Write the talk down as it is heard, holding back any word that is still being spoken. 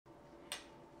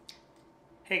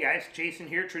Hey guys, Jason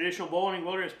here, Traditional Bowhunting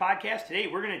Wilderness Podcast. Today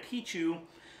we're going to teach you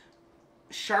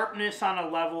sharpness on a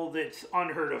level that's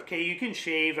unheard of. Okay, you can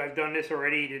shave. I've done this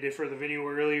already, did it for the video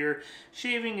earlier.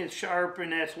 Shaving is sharp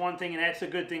and that's one thing and that's a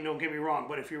good thing, don't get me wrong.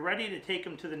 But if you're ready to take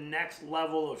them to the next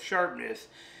level of sharpness,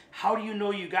 how do you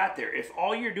know you got there? If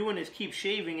all you're doing is keep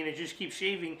shaving and it just keeps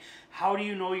shaving, how do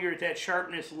you know you're at that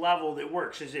sharpness level that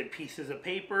works? Is it pieces of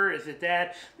paper? Is it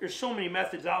that? There's so many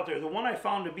methods out there. The one I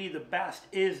found to be the best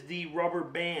is the rubber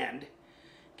band.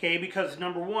 Okay, because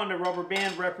number one, the rubber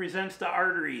band represents the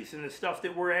arteries and the stuff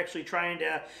that we're actually trying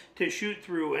to shoot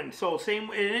through. And so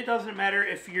and it doesn't matter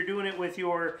if you're doing it with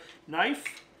your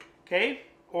knife, okay,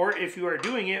 or if you are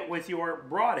doing it with your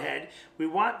broadhead, we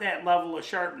want that level of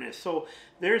sharpness. So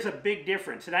there's a big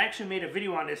difference. And I actually made a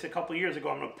video on this a couple years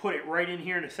ago. I'm going to put it right in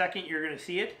here in a second. You're going to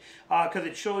see it because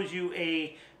it shows you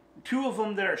two of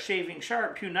them that are shaving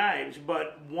sharp, two knives,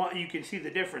 but one, you can see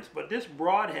the difference. But this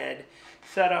broadhead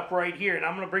set up right here, and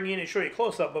I'm going to bring you in and show you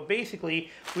close up, but basically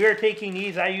we are taking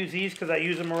these. I use these because I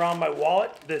use them around my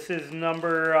wallet. This is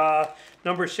number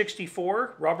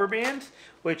 64 rubber bands,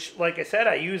 which, like I said,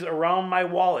 I use around my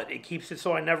wallet. It keeps it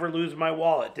so I never lose my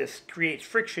wallet. This creates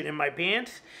friction in my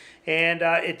pants, and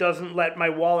it doesn't let my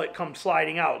wallet come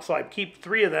sliding out. So I keep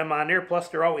 3 of them on there, plus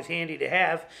they're always handy to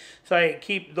have, so I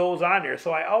keep those on there.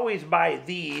 So I always buy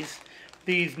these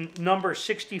number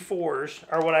 64s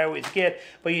are what I always get.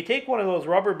 But you take one of those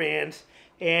rubber bands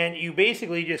and you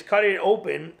basically just cut it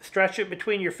open, stretch it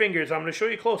between your fingers. I'm going to show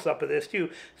you a close-up of this too.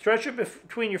 Stretch it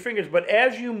between your fingers, but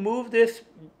as you move this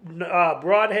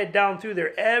broadhead down through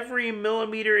there, every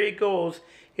millimeter it goes,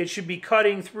 it should be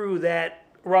cutting through that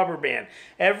rubber band.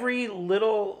 Every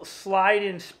little slide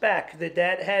and speck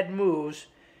that head moves,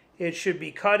 it should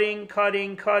be cutting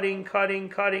through.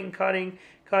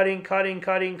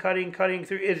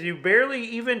 As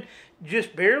you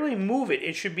just barely move it,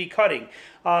 it should be cutting.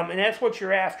 And that's what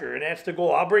you're after, and that's the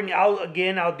goal. I'll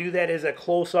do that as a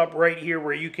close-up right here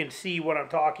where you can see what I'm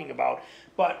talking about.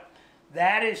 But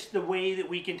that is the way that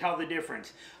we can tell the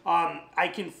difference.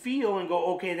 I can feel and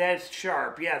go, okay, that's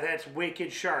sharp. Yeah, that's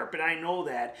wicked sharp, and I know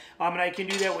that. And I can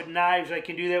do that with knives. I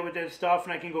can do that with that stuff,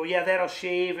 and I can go, yeah, that'll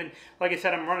shave. And like I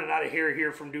said, I'm running out of hair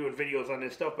here from doing videos on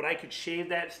this stuff, but I could shave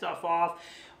that stuff off.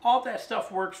 All that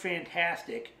stuff works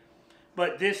fantastic,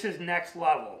 but this is next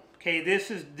level. Okay,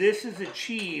 this is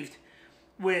achieved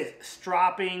with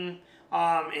stropping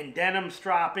and denim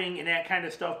stropping and that kind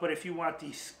of stuff. But if you want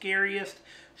the scariest,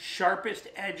 sharpest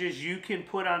edges you can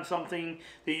put on something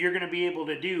that you're going to be able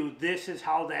to do, this is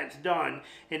how that's done.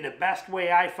 And the best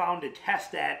way I found to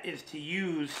test that is to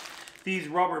use these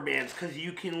rubber bands, because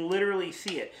you can literally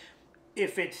see it.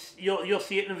 If it's, you'll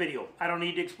see it in the video. I don't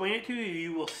need to explain it to you.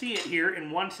 You will see it here in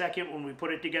 1 second when we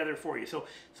put it together for you. So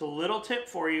it's a little tip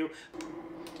for you.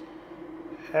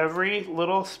 Every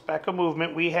little speck of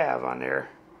movement we have on there,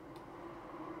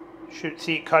 should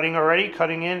see it cutting already,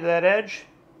 cutting into that edge.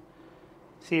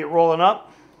 See it rolling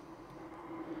up.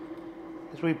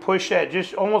 As we push that,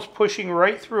 just almost pushing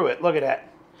right through it. Look at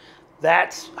that.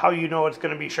 That's how you know it's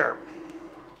going to be sharp.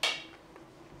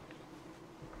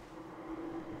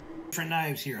 Different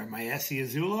knives here. My Essie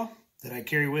Azula that I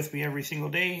carry with me every single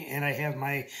day, and I have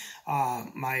my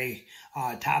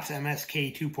Tops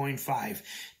MSK 2.5.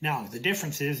 Now the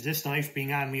difference is, this knife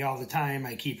being on me all the time,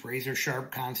 I keep razor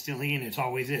sharp constantly, and it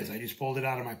always is. I just pulled it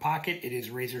out of my pocket. It is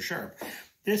razor sharp.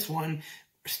 This one,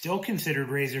 still considered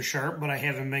razor sharp, but I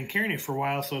haven't been carrying it for a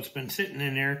while, so it's been sitting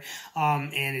in there,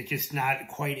 and it's just not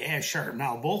quite as sharp.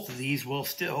 Now, both of these will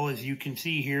still, as you can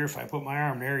see here, if I put my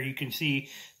arm there, you can see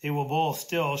they will both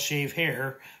still shave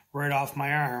hair right off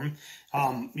my arm.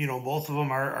 You know, both of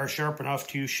them are sharp enough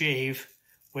to shave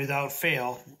without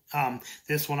fail.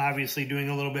 This one obviously doing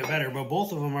a little bit better, but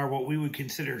both of them are what we would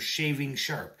consider shaving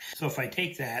sharp. So if I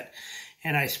take that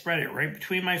and I spread it right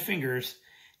between my fingers,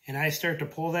 and I start to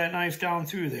pull that knife down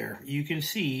through there, you can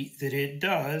see that it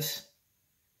does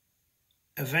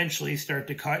eventually start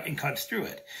to cut, and cuts through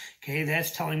it. Okay,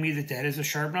 that's telling me that that is a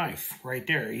sharp knife right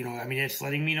there. You know, I mean, it's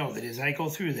letting me know that as I go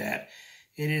through that,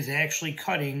 it is actually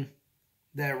cutting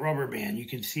that rubber band. You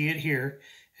can see it here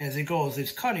as it goes.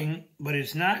 It's cutting, but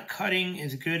it's not cutting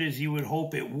as good as you would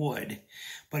hope it would,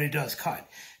 but it does cut.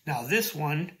 Now this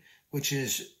one, which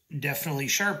is definitely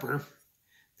sharper,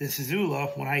 this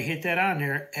Azula, when I hit that on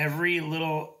there, every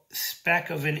little speck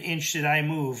of an inch that I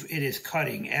move, it is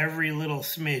cutting. Every little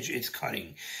smidge, it's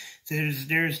cutting.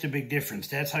 There's the big difference.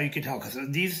 That's how you can tell, because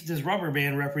this rubber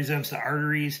band represents the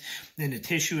arteries and the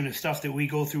tissue and the stuff that we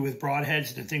go through with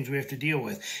broadheads and the things we have to deal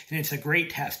with. And it's a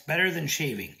great test, better than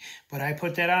shaving. But I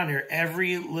put that on there.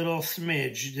 Every little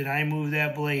smidge that I move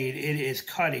that blade, it is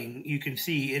cutting. You can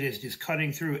see it is just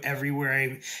cutting through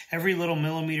everywhere. Every little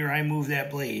millimeter I move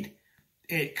that blade,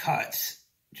 it cuts.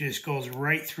 Just goes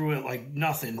right through it like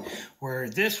nothing. Where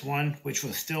this one, which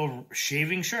was still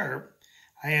shaving sharp,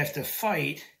 I have to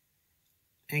fight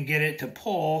and get it to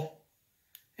pull,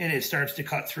 and it starts to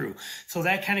cut through. So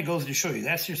that kind of goes to show you.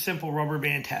 That's your simple rubber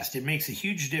band test. It makes a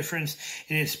huge difference.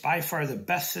 It is by far the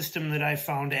best system that I've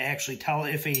found to actually tell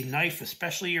if a knife,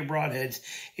 especially your broadheads,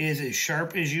 is as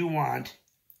sharp as you want.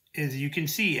 As you can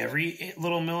see, every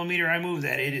little millimeter I move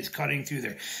that, it is cutting through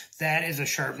there. That is a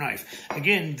sharp knife.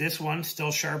 Again, this one's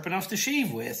still sharp enough to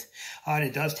shave with. And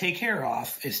it does take hair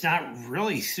off. It's not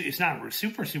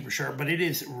super sharp, but it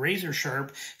is razor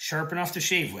sharp, sharp enough to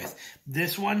shave with.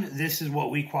 This one, this is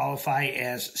what we qualify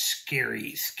as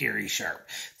scary sharp.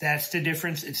 That's the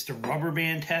difference. It's the rubber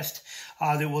band test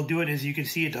that will do it. As you can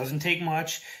see, it doesn't take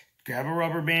much. Grab a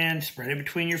rubber band, spread it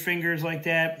between your fingers like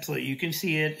that so that you can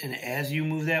see it. And as you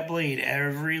move that blade,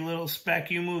 every little speck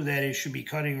you move that, it should be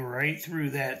cutting right through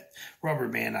that rubber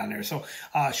band on there. So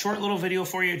short little video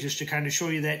for you just to kind of show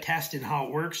you that test and how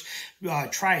it works.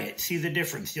 Try it. See the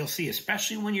difference. You'll see,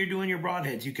 especially when you're doing your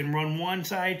broadheads. You can run one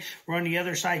side, run the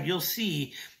other side. You'll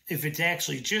see if it's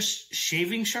actually just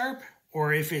shaving sharp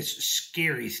or if it's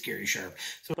scary sharp.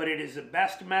 So, but it is the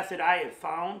best method I have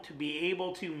found to be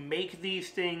able to make these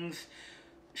things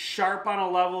sharp on a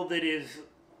level that is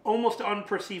almost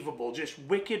unperceivable, just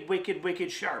wicked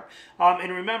sharp.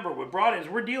 And remember, with broadheads,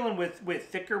 we're dealing with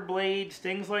thicker blades,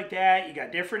 things like that. You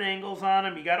got different angles on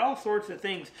them. You got all sorts of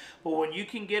things. But when you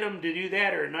can get them to do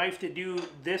that, or a knife to do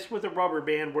this with a rubber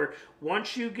band, where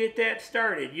once you get that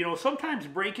started, you know, sometimes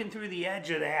breaking through the edge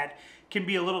of that can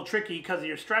be a little tricky because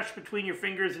you're stretched between your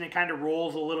fingers and it kind of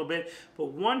rolls a little bit. But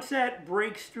once that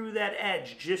breaks through that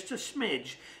edge just a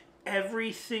smidge,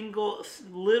 every single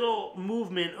little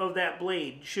movement of that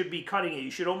blade should be cutting it. You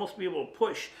should almost be able to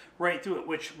push right through it,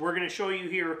 which we're going to show you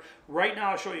here right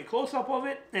now. I'll show you a close-up of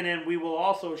it, and then we will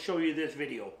also show you this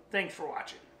video. Thanks for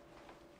watching.